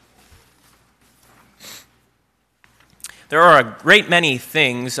There are a great many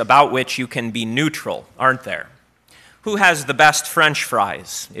things about which you can be neutral, aren't there? Who has the best French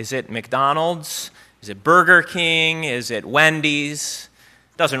fries? Is it McDonald's? Is it Burger King? Is it Wendy's?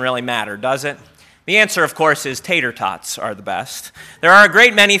 Doesn't really matter, does it? The answer, of course, is tater tots are the best. There are a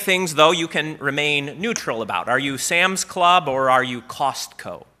great many things, though, you can remain neutral about. Are you Sam's Club or are you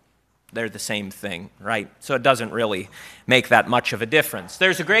Costco? They're the same thing, right? So it doesn't really make that much of a difference.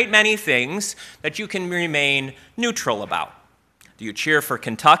 There's a great many things that you can remain neutral about. Do you cheer for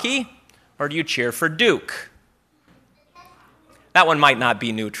Kentucky or do you cheer for Duke? That one might not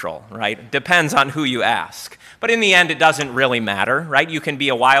be neutral, right? Depends on who you ask. But in the end, it doesn't really matter, right? You can be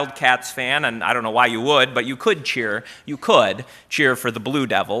a Wildcats fan, and I don't know why you would, but you could cheer for the Blue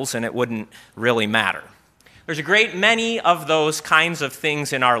Devils, and it wouldn't really matter. There's a great many of those kinds of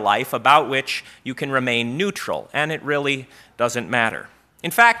things in our life about which you can remain neutral, and it really doesn't matter.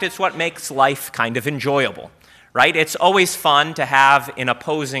 In fact, it's what makes life kind of enjoyable, right? It's always fun to have an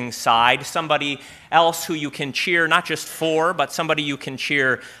opposing side, somebody else who you can cheer not just for, but somebody you can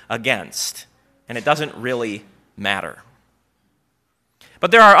cheer against, and it doesn't really matter.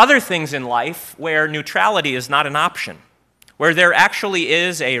 But there are other things in life where neutrality is not an option, where there actually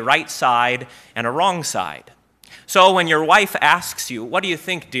is a right side and a wrong side. So when your wife asks you, "What do you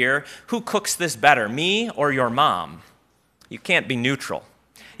think, dear? Who cooks this better, me or your mom?" You can't be neutral.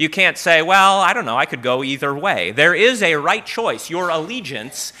 You can't say, "Well, I don't know, I could go either way." There is a right choice. Your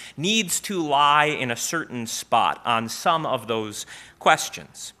allegiance needs to lie in a certain spot on some of those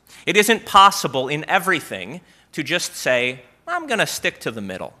questions. It isn't possible in everything to just say, "I'm going to stick to the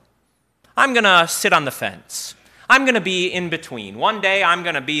middle. I'm going to sit on the fence. I'm going to be in between. One day I'm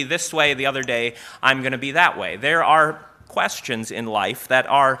going to be this way, the other day I'm going to be that way." There are questions in life that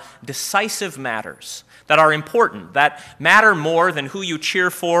are decisive matters, that are important, that matter more than who you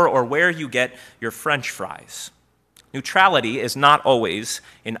cheer for or where you get your French fries. Neutrality is not always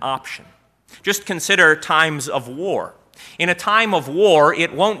an option. Just consider times of war. In a time of war,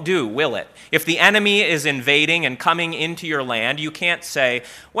 it won't do, will it? If the enemy is invading and coming into your land, you can't say,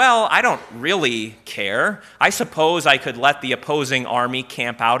 "Well, I don't really care. I suppose I could let the opposing army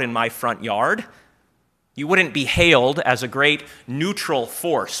camp out in my front yard." You wouldn't be hailed as a great neutral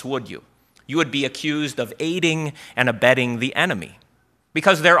force, would you? You would be accused of aiding and abetting the enemy.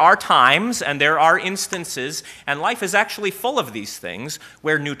 Because there are times and there are instances, and life is actually full of these things,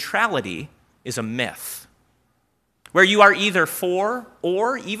 where neutrality is a myth. Where you are either for,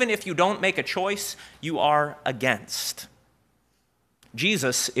 or even if you don't make a choice, you are against.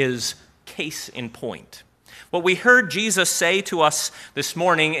 Jesus is case in point. What we heard Jesus say to us this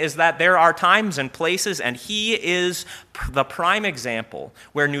morning is that there are times and places, and he is the prime example,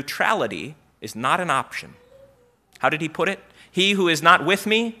 where neutrality is not an option. How did he put it? He who is not with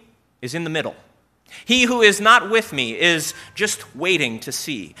me is in the middle. He who is not with me is just waiting to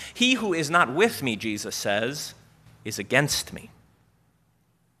see. He who is not with me, Jesus says, is against me.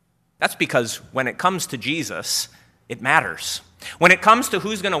 That's because when it comes to Jesus, it matters. When it comes to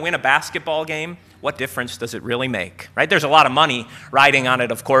who's going to win a basketball game, what difference does it really make, right? There's a lot of money riding on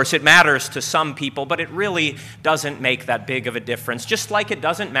it, of course. It matters to some people, but it really doesn't make that big of a difference, just like it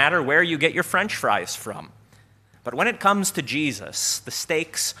doesn't matter where you get your French fries from. But when it comes to Jesus, the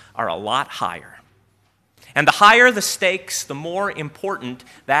stakes are a lot higher. And the higher the stakes, the more important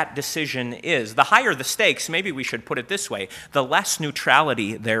that decision is. The higher the stakes, maybe we should put it this way, the less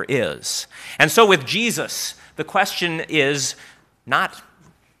neutrality there is. And so with Jesus, the question is not,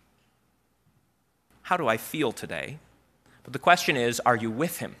 how do I feel today? But the question is, are you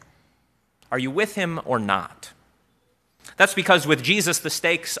with him? Are you with him or not? That's because with Jesus, the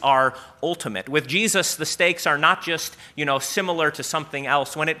stakes are ultimate. With Jesus, the stakes are not just, similar to something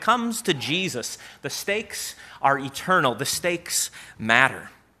else. When it comes to Jesus, the stakes are eternal. The stakes matter.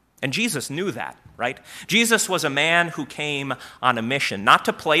 And Jesus knew that, right? Jesus was a man who came on a mission, not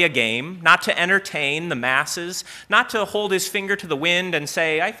to play a game, not to entertain the masses, not to hold his finger to the wind and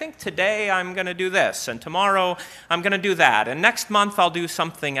say, "I think today I'm going to do this, and tomorrow I'm going to do that, and next month I'll do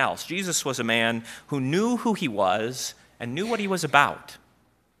something else." Jesus was a man who knew who he was and knew what he was about.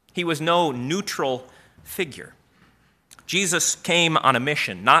 He was no neutral figure. Jesus came on a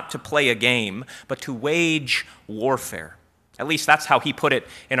mission, not to play a game, but to wage warfare. At least that's how he put it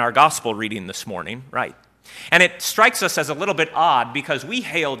in our gospel reading this morning, right? And it strikes us as a little bit odd because we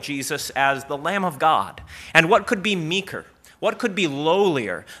hail Jesus as the Lamb of God. And what could be meeker? What could be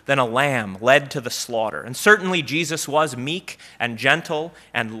lowlier than a lamb led to the slaughter? And certainly Jesus was meek and gentle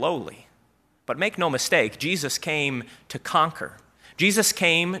and lowly. But make no mistake, Jesus came to conquer. Jesus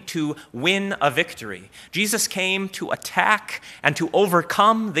came to win a victory. Jesus came to attack and to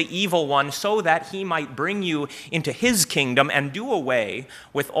overcome the evil one so that he might bring you into his kingdom and do away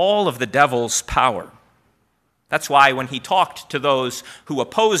with all of the devil's power. That's why when he talked to those who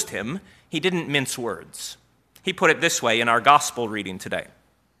opposed him, he didn't mince words. He put it this way in our gospel reading today.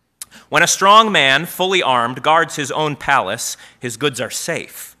 When a strong man, fully armed, guards his own palace, his goods are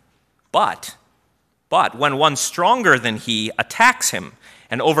safe. But when one stronger than he attacks him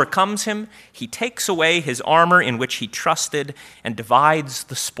and overcomes him, he takes away his armor in which he trusted and divides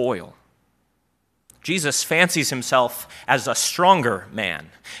the spoil. Jesus fancies himself as a stronger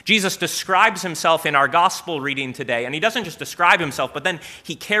man. Jesus describes himself in our gospel reading today, and he doesn't just describe himself, but then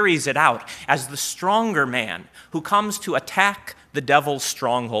he carries it out as the stronger man who comes to attack the devil's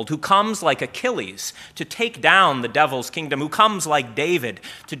stronghold, who comes like Achilles to take down the devil's kingdom, who comes like David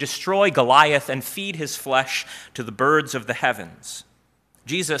to destroy Goliath and feed his flesh to the birds of the heavens.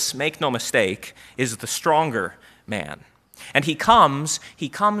 Jesus, make no mistake, is the stronger man. And he comes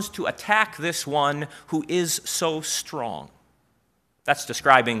to attack this one who is so strong. That's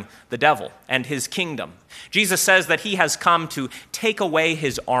describing the devil and his kingdom. Jesus says that he has come to take away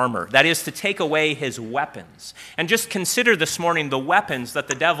his armor, that is, to take away his weapons. And just consider this morning the weapons that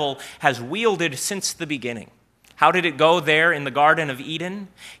the devil has wielded since the beginning. How did it go there in the Garden of Eden?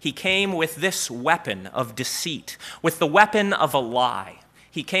 He came with this weapon of deceit, with the weapon of a lie.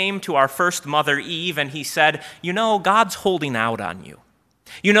 He came to our first mother, Eve, and he said, God's holding out on you.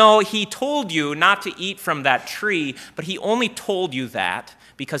 He told you not to eat from that tree, but he only told you that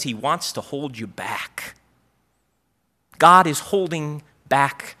because he wants to hold you back. God is holding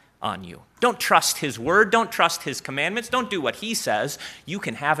back on you. Don't trust his word. Don't trust his commandments. Don't do what he says. You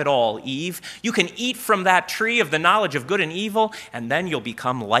can have it all, Eve. You can eat from that tree of the knowledge of good and evil, and then you'll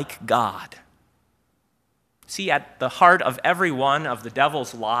become like God. See, at the heart of every one of the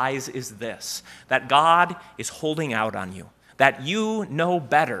devil's lies is this, that God is holding out on you, that you know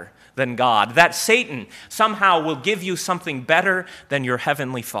better than God, that Satan somehow will give you something better than your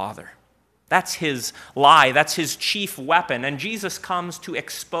heavenly Father. That's his lie. That's his chief weapon. And Jesus comes to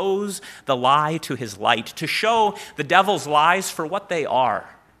expose the lie to his light, to show the devil's lies for what they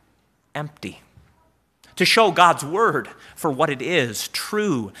are, empty. To show God's word for what it is,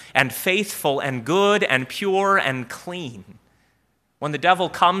 true and faithful and good and pure and clean. When the devil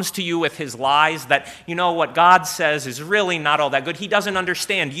comes to you with his lies that, what God says is really not all that good, he doesn't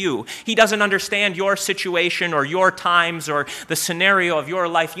understand you. He doesn't understand your situation or your times or the scenario of your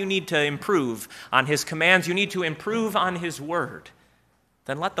life. You need to improve on his commands. You need to improve on his word.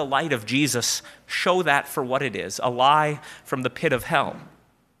 Then let the light of Jesus show that for what it is, a lie from the pit of hell.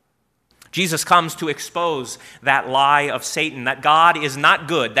 Jesus comes to expose that lie of Satan, that God is not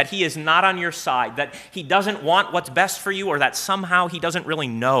good, that he is not on your side, that he doesn't want what's best for you, or that somehow he doesn't really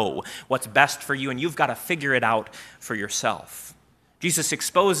know what's best for you, and you've got to figure it out for yourself. Jesus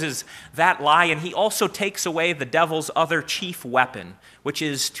exposes that lie, and he also takes away the devil's other chief weapon, which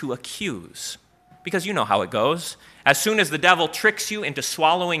is to accuse. Because you know how it goes. As soon as the devil tricks you into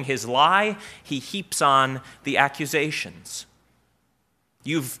swallowing his lie, he heaps on the accusations.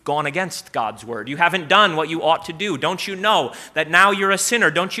 You've gone against God's word. You haven't done what you ought to do. Don't you know that now you're a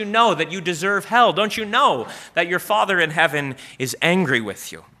sinner? Don't you know that you deserve hell? Don't you know that your Father in heaven is angry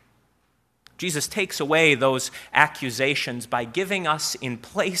with you? Jesus takes away those accusations by giving us, in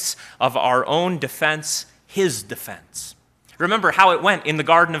place of our own defense, his defense. Remember how it went in the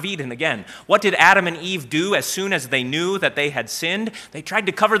Garden of Eden again. What did Adam and Eve do as soon as they knew that they had sinned? They tried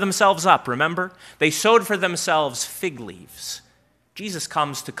to cover themselves up, remember? They sewed for themselves fig leaves. Jesus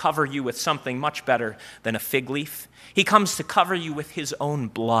comes to cover you with something much better than a fig leaf. He comes to cover you with his own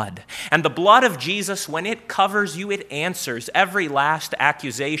blood. And the blood of Jesus, when it covers you, it answers every last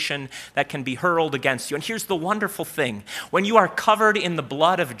accusation that can be hurled against you. And here's the wonderful thing. When you are covered in the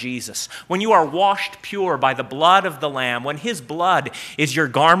blood of Jesus, when you are washed pure by the blood of the Lamb, when his blood is your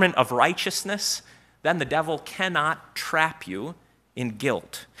garment of righteousness, then the devil cannot trap you in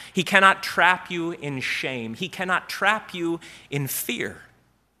guilt. He cannot trap you in shame. He cannot trap you in fear.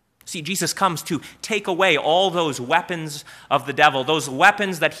 See, Jesus comes to take away all those weapons of the devil, those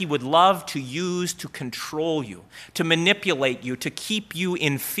weapons that he would love to use to control you, to manipulate you, to keep you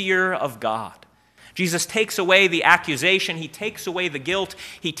in fear of God. Jesus takes away the accusation. He takes away the guilt.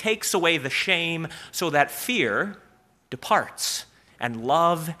 He takes away the shame so that fear departs and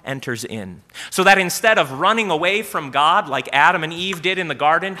love enters in. So that instead of running away from God like Adam and Eve did in the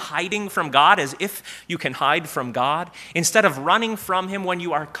garden, hiding from God as if you can hide from God, instead of running from him when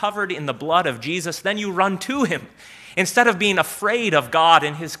you are covered in the blood of Jesus, then you run to him. Instead of being afraid of God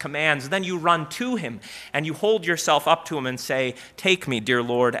and his commands, then you run to him and you hold yourself up to him and say, "Take me, dear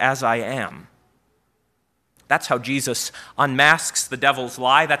Lord, as I am." That's how Jesus unmasks the devil's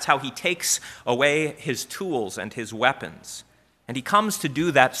lie. That's how he takes away his tools and his weapons. And he comes to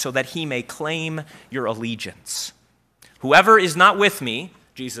do that so that he may claim your allegiance. "Whoever is not with me,"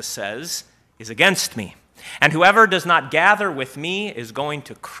 Jesus says, "is against me. And whoever does not gather with me is going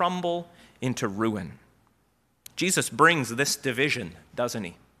to crumble into ruin." Jesus brings this division, doesn't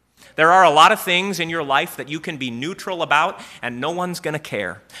he? There are a lot of things in your life that you can be neutral about, and no one's going to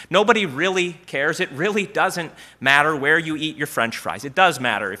care. Nobody really cares. It really doesn't matter where you eat your French fries. It does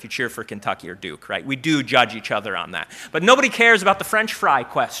matter if you cheer for Kentucky or Duke, right? We do judge each other on that. But nobody cares about the French fry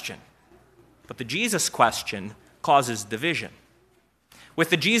question. But the Jesus question causes division.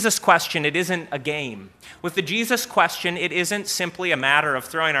 With the Jesus question, it isn't a game. With the Jesus question, it isn't simply a matter of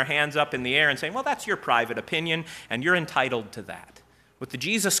throwing our hands up in the air and saying, "Well, that's your private opinion, and you're entitled to that." With the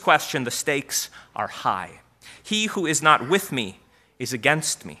Jesus question, the stakes are high. He who is not with me is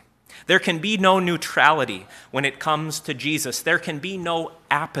against me. There can be no neutrality when it comes to Jesus. There can be no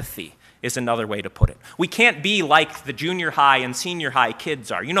apathy, is another way to put it. We can't be like the junior high and senior high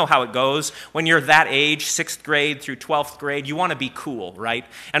kids are. You know how it goes. When you're that age, 6th grade through 12th grade, you want to be cool, right?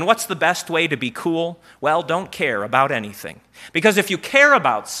 And what's the best way to be cool? Well, don't care about anything. Because if you care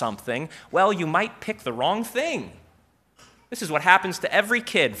about something, well, you might pick the wrong thing. This is what happens to every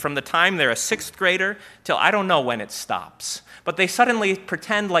kid from the time they're a 6th grader till I don't know when it stops. But they suddenly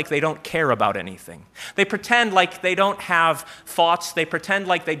pretend like they don't care about anything. They pretend like they don't have thoughts. They pretend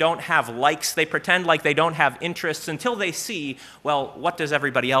like they don't have likes. They pretend like they don't have interests until they see, well, what does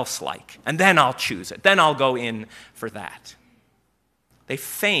everybody else like? And then I'll choose it. Then I'll go in for that. They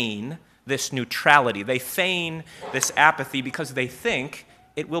feign this neutrality. They feign this apathy because they think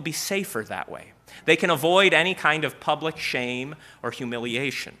it will be safer that way. They can avoid any kind of public shame or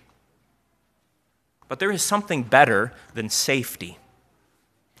humiliation. But there is something better than safety.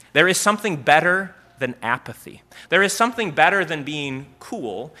 There is something better than apathy. There is something better than being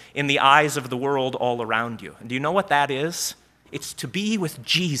cool in the eyes of the world all around you. And do you know what that is? It's to be with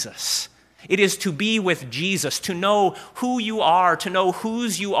Jesus. It is to be with Jesus, to know who you are, to know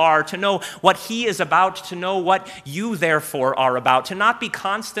whose you are, to know what he is about, to know what you therefore are about, to not be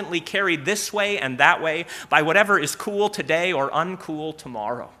constantly carried this way and that way by whatever is cool today or uncool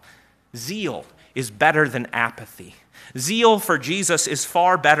tomorrow. Zeal is better than apathy. Zeal for Jesus is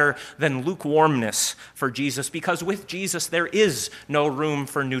far better than lukewarmness for Jesus, because with Jesus there is no room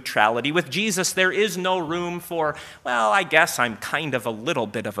for neutrality. With Jesus there is no room for, well, I guess I'm kind of a little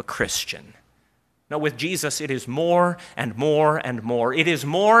bit of a Christian. No, with Jesus it is more and more and more. It is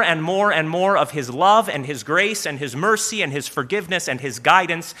more and more and more of his love and his grace and his mercy and his forgiveness and his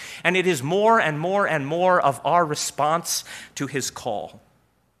guidance, and it is more and more and more of our response to his call.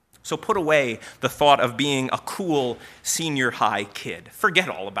 So put away the thought of being a cool senior high kid. Forget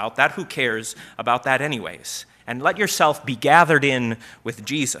all about that. Who cares about that anyways? And let yourself be gathered in with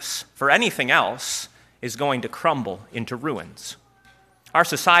Jesus, for anything else is going to crumble into ruins. Our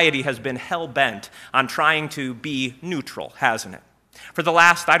society has been hell-bent on trying to be neutral, hasn't it? For the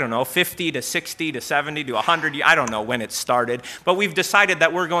last, 50 to 60 to 70 to 100, I don't know when it started, but we've decided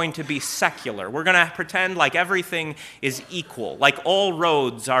that we're going to be secular. We're going to pretend like everything is equal, like all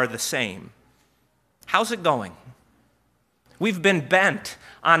roads are the same. How's it going? We've been bent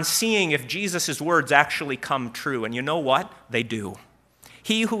on seeing if Jesus' words actually come true, and you know what? They do.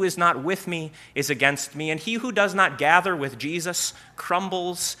 He who is not with me is against me, and he who does not gather with Jesus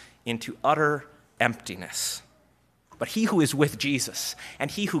crumbles into utter emptiness. But he who is with Jesus and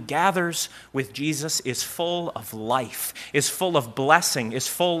he who gathers with Jesus is full of life, is full of blessing, is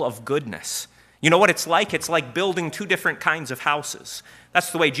full of goodness. You know what it's like? It's like building two different kinds of houses. That's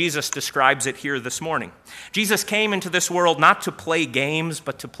the way Jesus describes it here this morning. Jesus came into this world not to play games,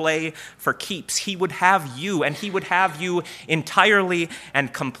 but to play for keeps. He would have you, and he would have you entirely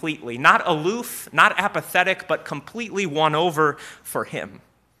and completely. Not aloof, not apathetic, but completely won over for him.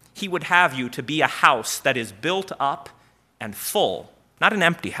 He would have you to be a house that is built up and full, not an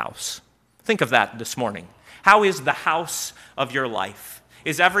empty house. Think of that this morning. How is the house of your life?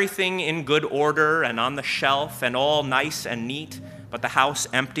 Is everything in good order and on the shelf and all nice and neat, but the house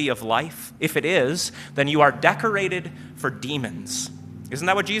empty of life? If it is, then you are decorated for demons. Isn't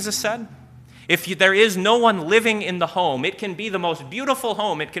that what Jesus said? If there is no one living in the home, it can be the most beautiful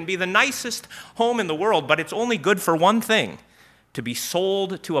home, it can be the nicest home in the world, but it's only good for one thing: to be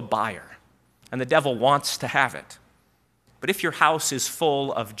sold to a buyer, and the devil wants to have it. But if your house is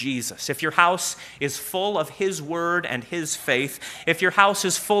full of Jesus, if your house is full of his word and his faith, if your house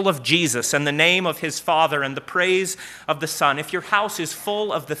is full of Jesus and the name of his Father and the praise of the Son, if your house is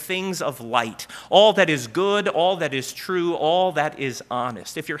full of the things of light, all that is good, all that is true, all that is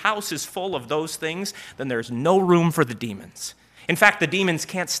honest, if your house is full of those things, then there's no room for the demons. In fact, the demons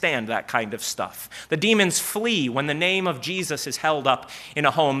can't stand that kind of stuff. The demons flee when the name of Jesus is held up in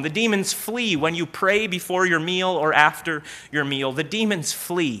a home. The demons flee when you pray before your meal or after your meal. The demons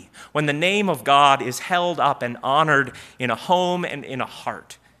flee when the name of God is held up and honored in a home and in a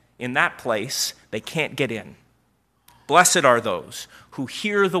heart. In that place, they can't get in. Blessed are those who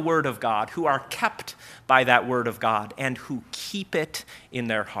hear the word of God, who are kept by that word of God, and who keep it in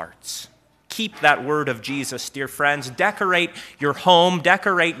their hearts. Keep that word of Jesus, dear friends. Decorate your home,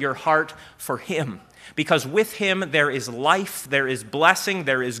 decorate your heart for him. Because with him there is life, there is blessing,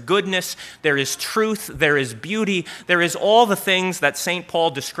 there is goodness, there is truth, there is beauty, there is all the things that St. Paul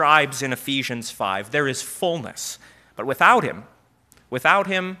describes in Ephesians 5. There is fullness. But without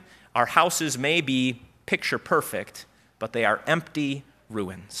him, our houses may be picture perfect, but they are empty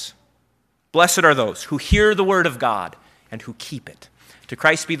ruins. Blessed are those who hear the word of God and who keep it. To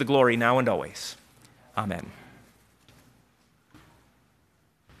Christ be the glory now and always. Amen.